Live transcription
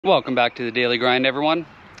Welcome back to the Daily Grind, everyone.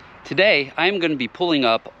 Today I'm going to be pulling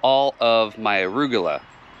up all of my arugula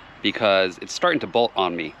because it's starting to bolt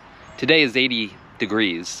on me. Today is 80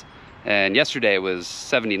 degrees and yesterday it was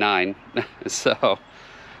 79 so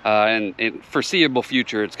in foreseeable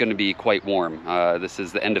future it's going to be quite warm. This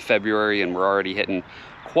is the end of February and we're already hitting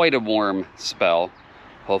quite a warm spell.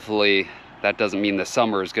 Hopefully that doesn't mean the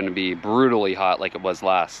summer is going to be brutally hot like it was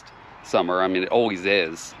last summer. I mean, it always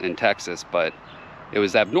is in Texas, but it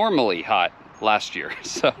was abnormally hot last year.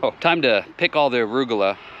 So time to pick all the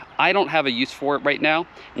arugula. I don't have a use for it right now,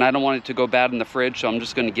 and I don't want it to go bad in the fridge, so I'm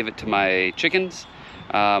just gonna give it to my chickens.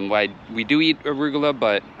 We do eat arugula,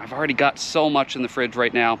 but I've already got so much in the fridge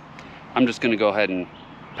right now. I'm just gonna go ahead and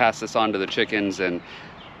pass this on to the chickens, and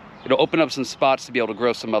it'll open up some spots to be able to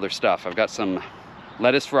grow some other stuff. I've got some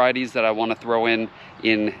lettuce varieties that I wanna throw in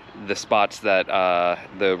the spots that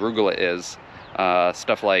the arugula is.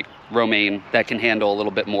 Stuff like romaine that can handle a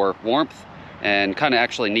little bit more warmth and kind of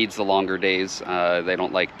actually needs the longer days. They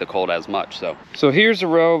don't like the cold as much. So here's a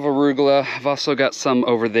row of arugula. I've also got some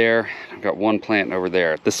over there. I've got one plant over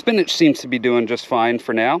there. The spinach seems to be doing just fine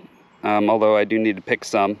for now, although I do need to pick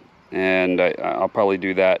some, and I'll probably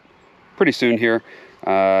do that pretty soon here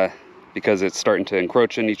because it's starting to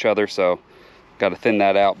encroach in each other, so got to thin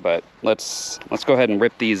that out. But let's go ahead and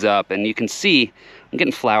rip these up, and you can see I'm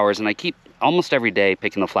getting flowers, and I keep almost every day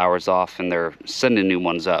picking the flowers off and they're sending new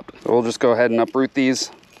ones up. So we'll just go ahead and uproot these.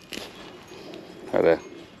 Try to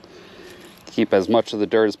keep as much of the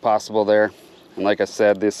dirt as possible there. And like I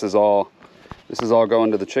said, this is all going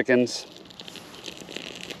to the chickens.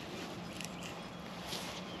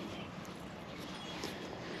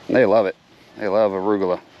 And they love it. They love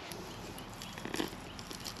arugula.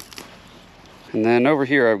 And then over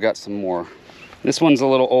here I've got some more. This one's a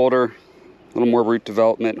little older, a little more root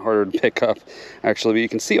development, harder to pick up actually, but you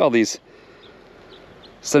can see all these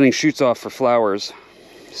sending shoots off for flowers.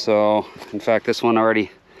 So in fact this one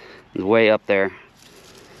already is way up there.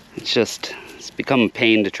 It's become a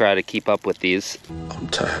pain to try to keep up with these. I'm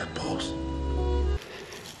tired, boss.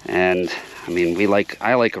 And I mean,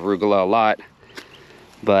 I like arugula a lot,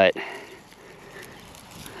 but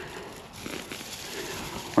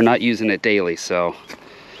we're not using it daily, so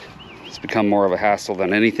it's become more of a hassle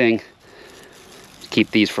than anything.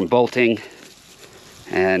 Keep these from bolting,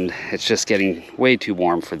 and it's just getting way too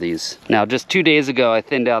warm for these. Now, just 2 days ago I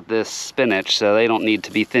thinned out this spinach, so they don't need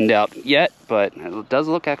to be thinned out yet, but it does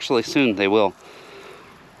look actually soon they will.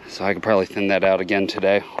 So I could probably thin that out again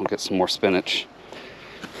today. We'll get some more spinach.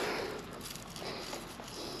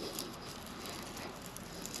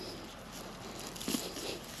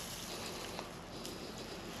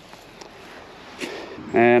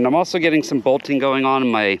 And I'm also getting some bolting going on in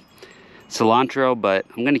my cilantro, but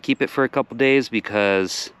I'm going to keep it for a couple days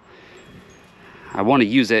because I want to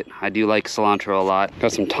use it. I do like cilantro a lot.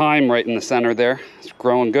 Got some thyme right in the center there. It's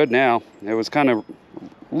growing good now. It was kind of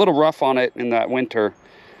a little rough on it in that winter.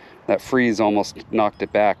 That freeze almost knocked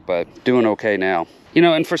it back, but doing okay now. You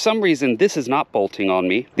know, and for some reason this is not bolting on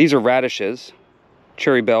me. These are radishes,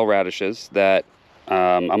 cherry bell radishes that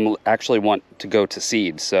I'm actually want to go to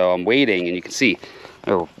seed. So I'm waiting, and you can see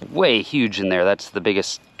they're way huge in there. That's the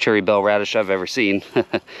biggest cherry bell radish I've ever seen.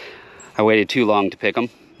 I waited too long to pick them.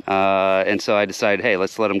 And so I decided, hey,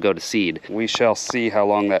 let's let them go to seed. We shall see how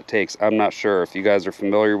long that takes. I'm not sure. If you guys are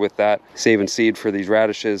familiar with that, saving seed for these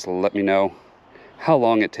radishes, let me know how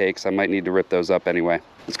long it takes. I might need to rip those up anyway.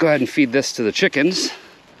 Let's go ahead and feed this to the chickens.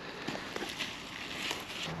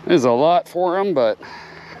 There's a lot for them, but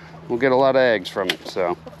we'll get a lot of eggs from it.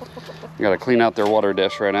 So I gotta clean out their water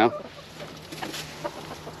dish right now.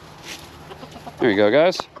 There you go,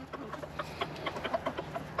 guys.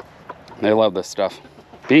 They love this stuff.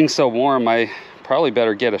 Being so warm, I probably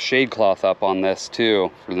better get a shade cloth up on this too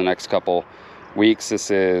for the next couple weeks. This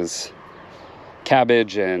is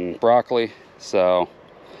cabbage and broccoli, so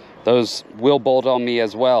those will bolt on me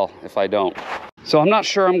as well if I don't. So I'm not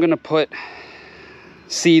sure I'm gonna put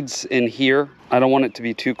seeds in here. I don't want it to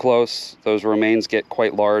be too close. Those romaines get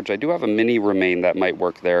quite large. I do have a mini romaine that might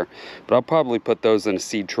work there, but I'll probably put those in a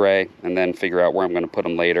seed tray and then figure out where I'm going to put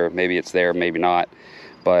them later. Maybe it's there, maybe not.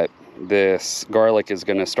 But this garlic is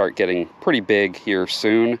going to start getting pretty big here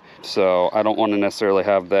soon, so I don't want to necessarily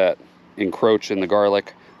have that encroach in the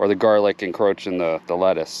garlic or the garlic encroach in the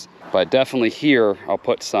lettuce. But definitely here I'll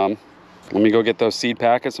put some. Let me go get those seed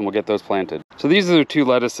packets and we'll get those planted. So these are the two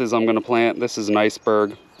lettuces I'm going to plant. This is an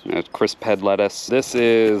iceberg, crisp head lettuce. This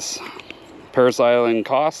is Paris Island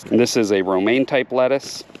Cost, and this is a romaine type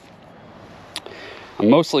lettuce. I'm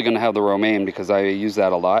mostly going to have the romaine because I use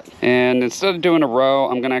that a lot. And instead of doing a row,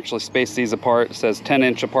 I'm going to actually space these apart. It says 10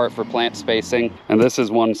 inch apart for plant spacing. And this is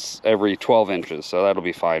once every 12 inches, so that'll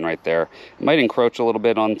be fine right there. It might encroach a little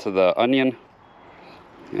bit onto the onion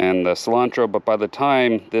and the cilantro, but by the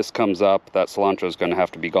time this comes up, that cilantro is going to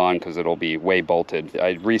have to be gone because it'll be way bolted.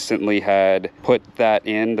 I recently had put that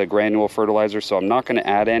in the granule fertilizer, so I'm not going to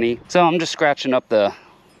add any. So I'm just scratching up the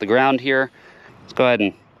ground here. Let's go ahead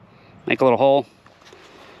and make a little hole.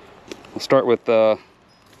 We'll start with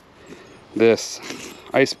this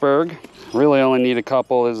iceberg. Really only need a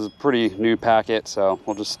couple. This is a pretty new packet, so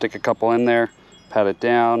we'll just stick a couple in there, pat it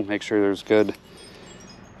down, make sure there's good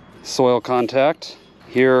soil contact.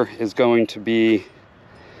 Here is going to be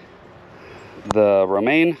the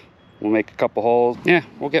romaine. We'll make a couple holes. Yeah,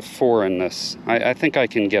 we'll get 4 in this. I think I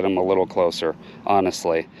can get them a little closer,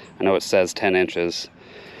 honestly. I know it says 10 inches.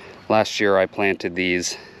 Last year I planted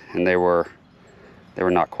these and they were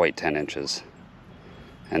not quite 10 inches.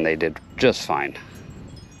 And they did just fine.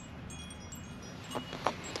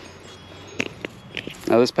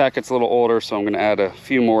 Now this packet's a little older, so I'm going to add a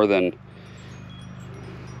few more than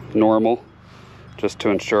normal, just to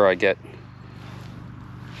ensure I get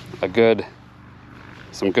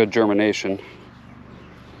some good germination.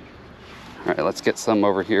 All right, let's get some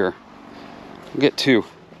over here. We'll get 2.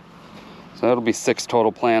 So that'll be 6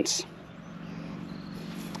 total plants.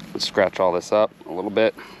 Let's scratch all this up a little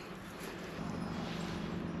bit.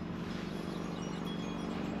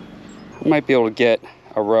 I might be able to get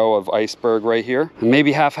a row of iceberg right here, and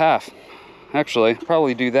maybe half-half. Actually,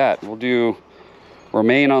 probably do that. We'll do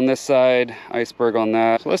romaine on this side, iceberg on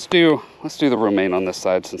that. So let's do the romaine on this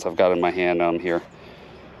side since I've got it in my hand and I'm here.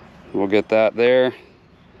 We'll get that there.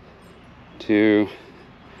 2,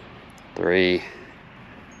 3,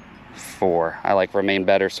 4. I like romaine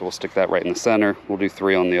better, so we'll stick that right in the center. We'll do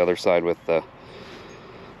 3 on the other side with the...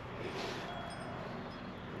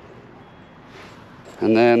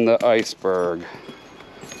 And then the iceberg.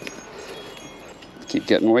 Keep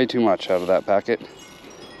getting way too much out of that packet.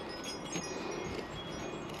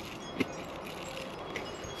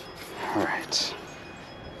 All right.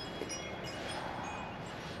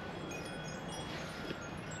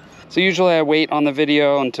 So usually I wait on the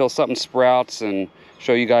video until something sprouts and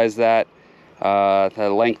show you guys that, the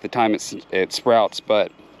length of time it sprouts,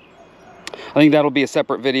 but I think that'll be a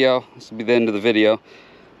separate video. This will be the end of the video.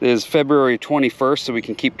 It is February 21st, so we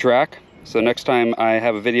can keep track. So next time I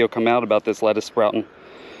have a video come out about this lettuce sprouting,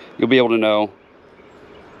 you'll be able to know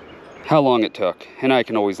how long it took. And I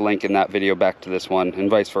can always link in that video back to this one, and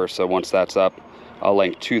vice versa. Once that's up, I'll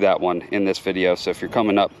link to that one in this video. So if you're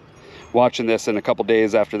coming up watching this in a couple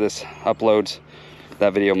days after this uploads,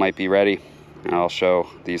 that video might be ready. I'll show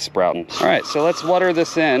these sprouting. All right, so let's water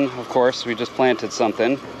this in. Of course, we just planted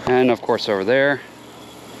something. And of course over there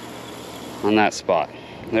on that spot.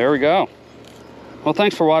 There we go. Well,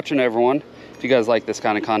 thanks for watching, everyone. If you guys like this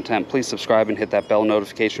kind of content, please subscribe and hit that bell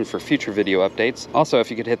notification for future video updates. Also, if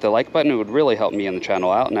you could hit the like button, it would really help me and the channel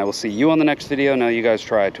out, and I will see you on the next video. Now you guys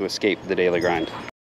try to escape the daily grind.